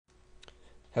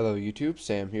Hello YouTube,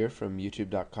 Sam here from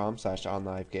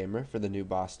youtube.com/onlivegamer for the new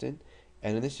Boston,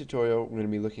 and in this tutorial we're going to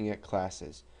be looking at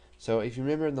classes. So if you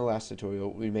remember in the last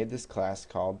tutorial we made this class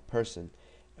called person,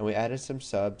 and we added some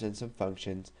subs and some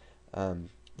functions.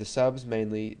 The subs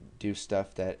mainly do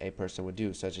stuff that a person would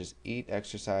do, such as eat,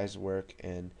 exercise, work,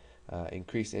 and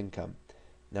increase income.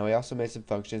 Now we also made some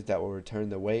functions that will return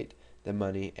the weight, the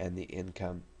money, and the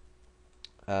income.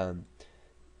 Um,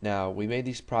 Now, we made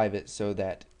these private so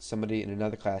that somebody in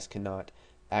another class cannot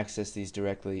access these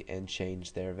directly and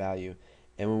change their value.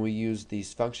 And when we use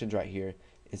these functions right here,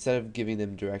 instead of giving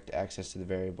them direct access to the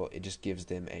variable, it just gives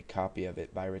them a copy of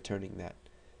it by returning that.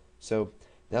 So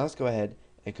now let's go ahead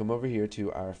and come over here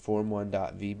to our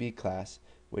form1.vb class,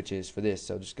 which is for this.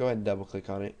 So just go ahead and double click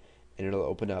on it and it'll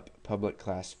open up public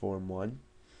class form1.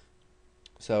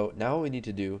 So now what we need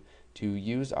to do to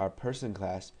use our person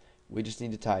class, we just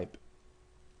need to type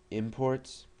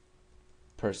imports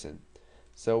person.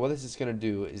 So what this is going to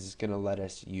do is it's going to let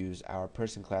us use our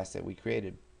person class that we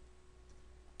created.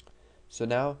 So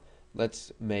now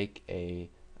let's make an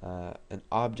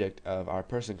object of our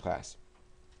person class.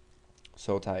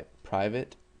 So we'll type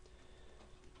private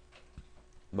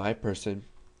my person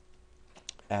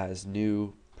as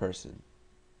new person.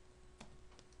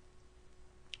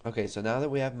 Okay, so now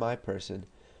that we have my person,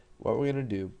 what we're going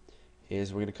to do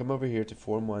is we're going to come over here to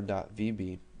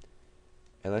form1.vb,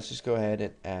 and let's just go ahead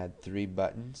and add 3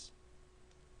 buttons.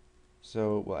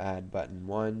 So we'll add button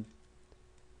 1,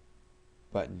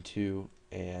 button 2,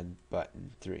 and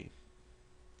button 3.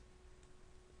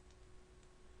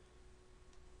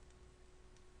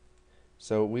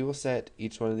 So we will set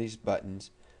each one of these buttons.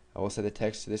 I will set the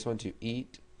text to this one to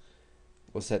eat.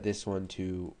 We'll set this one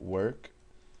to work.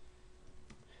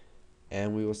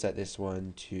 And we will set this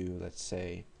one to, let's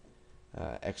say,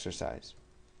 exercise.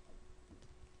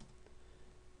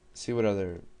 See what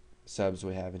other subs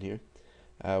we have in here.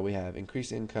 We have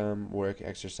increase income, work,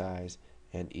 exercise,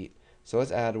 and eat. So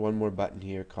let's add one more button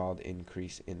here called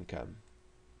increase income.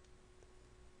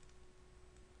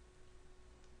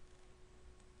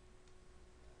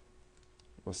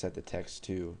 We'll set the text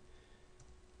to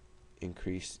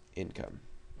increase income.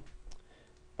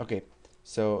 Okay,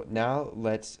 so now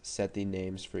let's set the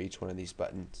names for each one of these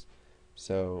buttons.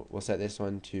 So we'll set this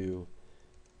one to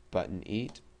button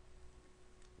eat.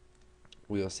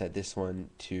 We'll set this one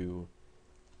to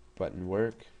button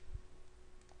work,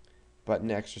 button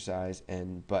exercise,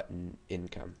 and button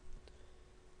income.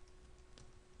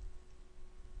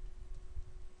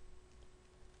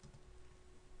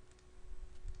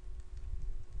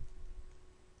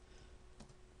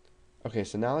 Okay,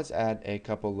 so now let's add a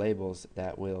couple labels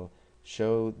that will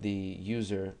show the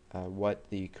user what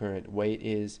the current weight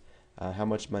is, how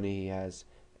much money he has,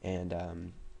 and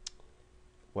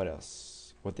what else?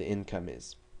 What the income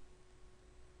is.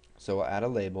 So we'll add a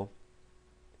label,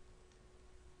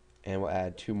 and we'll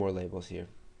add 2 more labels here.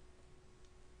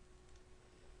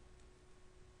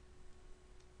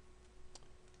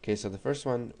 Okay, so the first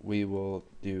one we'll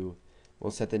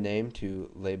set the name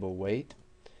to label weight,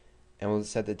 and we'll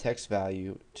set the text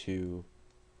value to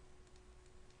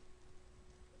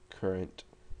current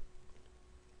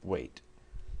weight.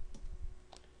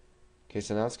 Okay,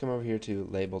 so now let's come over here to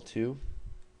label 2.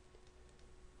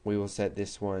 We will set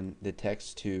this one, the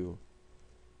text, to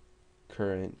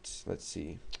current, let's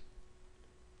see,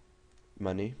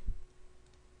 money.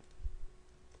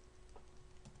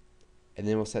 And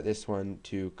then we'll set this one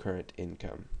to current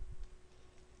income.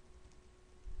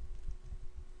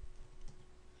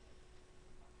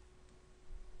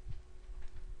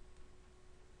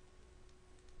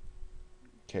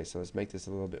 Okay, so let's make this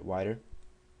a little bit wider.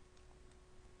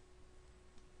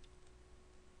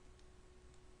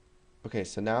 Okay,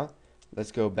 so now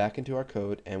let's go back into our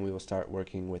code and we will start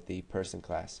working with the person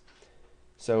class.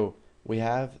 So we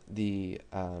have the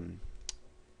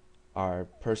our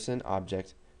person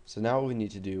object. So now what we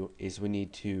need to do is we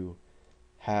need to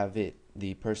have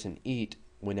the person eat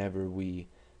whenever we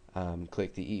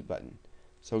click the eat button.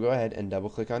 So we'll go ahead and double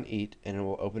click on eat, and it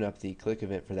will open up the click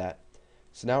event for that.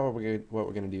 So now what we're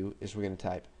going to do is we're going to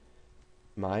type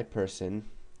my person,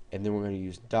 and then we're going to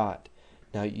use dot.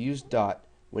 Now use dot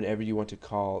whenever you want to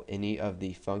call any of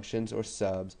the functions or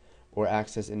subs or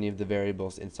access any of the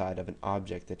variables inside of an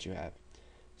object that you have.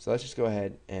 So let's just go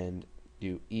ahead and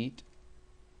do eat,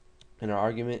 and our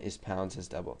argument is pounds as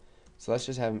double. So let's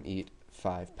just have him eat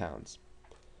 5 pounds.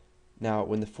 Now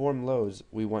when the form loads,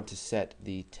 we want to set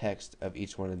the text of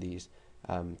each one of these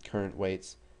current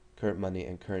weights, current money,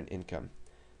 and current income.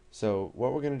 So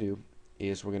what we're going to do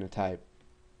is we're going to type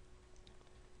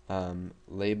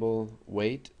label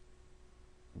weight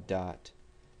dot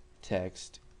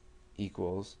text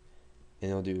equals, and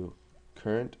it'll do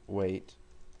current weight,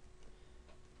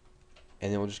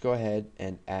 and then we'll just go ahead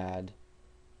and add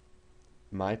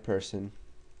my person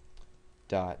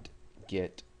dot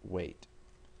get weight,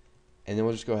 and then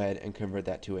we'll just go ahead and convert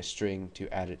that to a string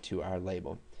to add it to our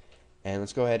label. And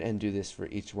let's go ahead and do this for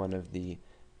each one of the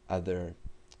other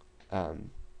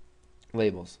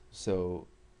labels. So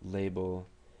label,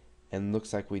 and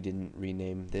looks like we didn't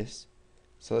rename this,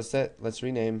 so let's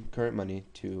rename current money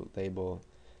to label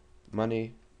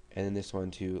money, and then this one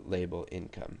to label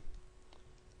income.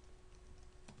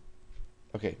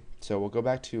 Okay, so we'll go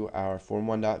back to our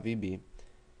form1.vb,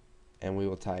 and we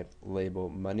will type label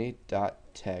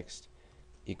money.text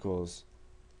equals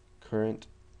current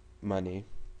money,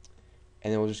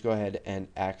 and then we'll just go ahead and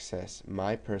access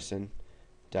my person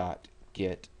dot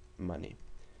get money.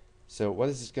 So what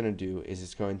this is going to do is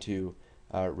it's going to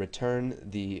return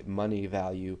the money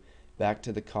value back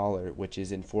to the caller, which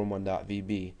is in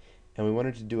form1.vb, and we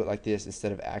wanted to do it like this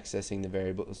instead of accessing the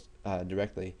variables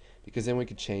directly, because then we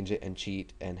could change it and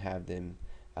cheat and have them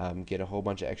get a whole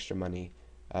bunch of extra money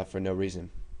for no reason.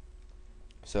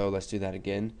 So let's do that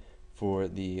again for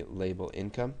the label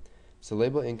income. So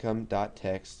label income dot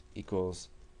text equals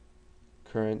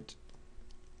current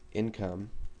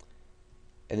income,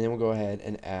 and then we'll go ahead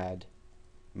and add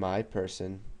my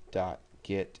person dot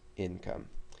get income,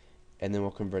 and then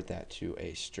we'll convert that to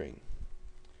a string.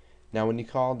 Now when you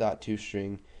call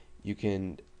 .toString, you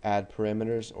can add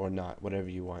parameters or not, whatever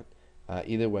you want.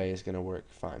 Either way is going to work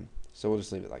fine, so we'll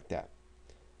just leave it like that.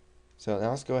 So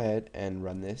now let's go ahead and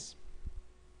run this,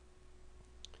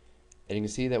 and you can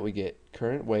see that we get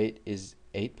current weight is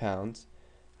 8 pounds,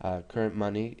 current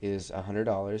money is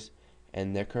 $100,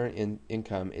 and their current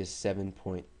income is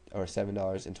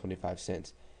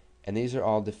 $7.25, and these are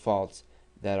all defaults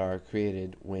that are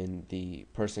created when the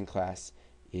person class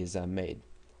is made.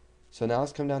 So now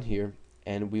let's come down here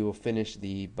and we will finish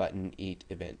the button eat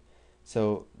event.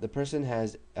 So the person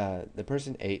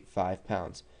ate 5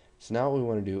 pounds. So now what we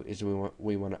want to do is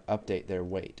we want to update their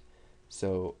weight.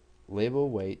 So label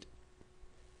weight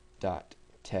dot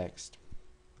text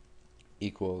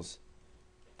equals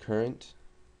current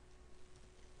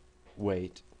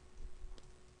weight,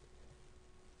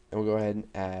 and we'll go ahead and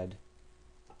add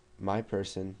my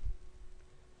person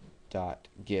dot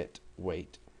get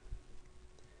weight,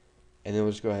 and then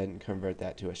we'll just go ahead and convert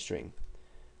that to a string.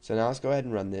 So now let's go ahead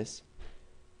and run this,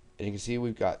 and you can see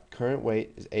we've got current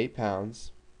weight is 8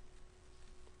 pounds,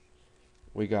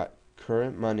 we got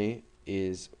current money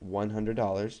is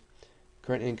 $100,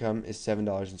 current income is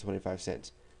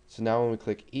 $7.25. So now when we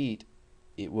click eat,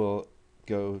 it will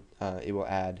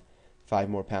add 5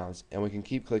 more pounds, and we can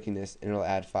keep clicking this and it'll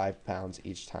add 5 pounds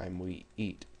each time we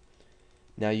eat.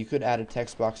 Now you could add a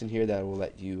text box in here that will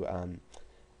let you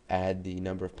add the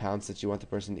number of pounds that you want the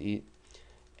person to eat,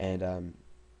 and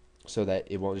so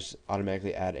that it won't just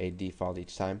automatically add a default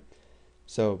each time.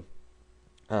 So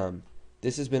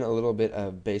this has been a little bit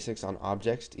of basics on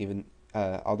objects. Even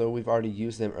although we've already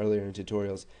used them earlier in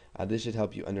tutorials, this should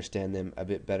help you understand them a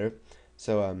bit better.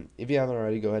 So if you haven't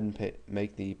already, go ahead and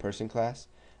make the person class.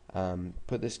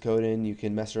 Put this code in. You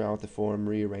can mess around with the form,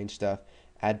 rearrange stuff,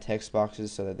 add text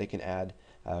boxes so that they can add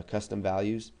custom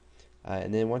values.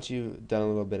 And then once you've done a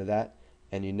little bit of that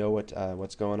and you know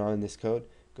what's going on in this code,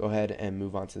 go ahead and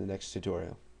move on to the next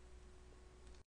tutorial.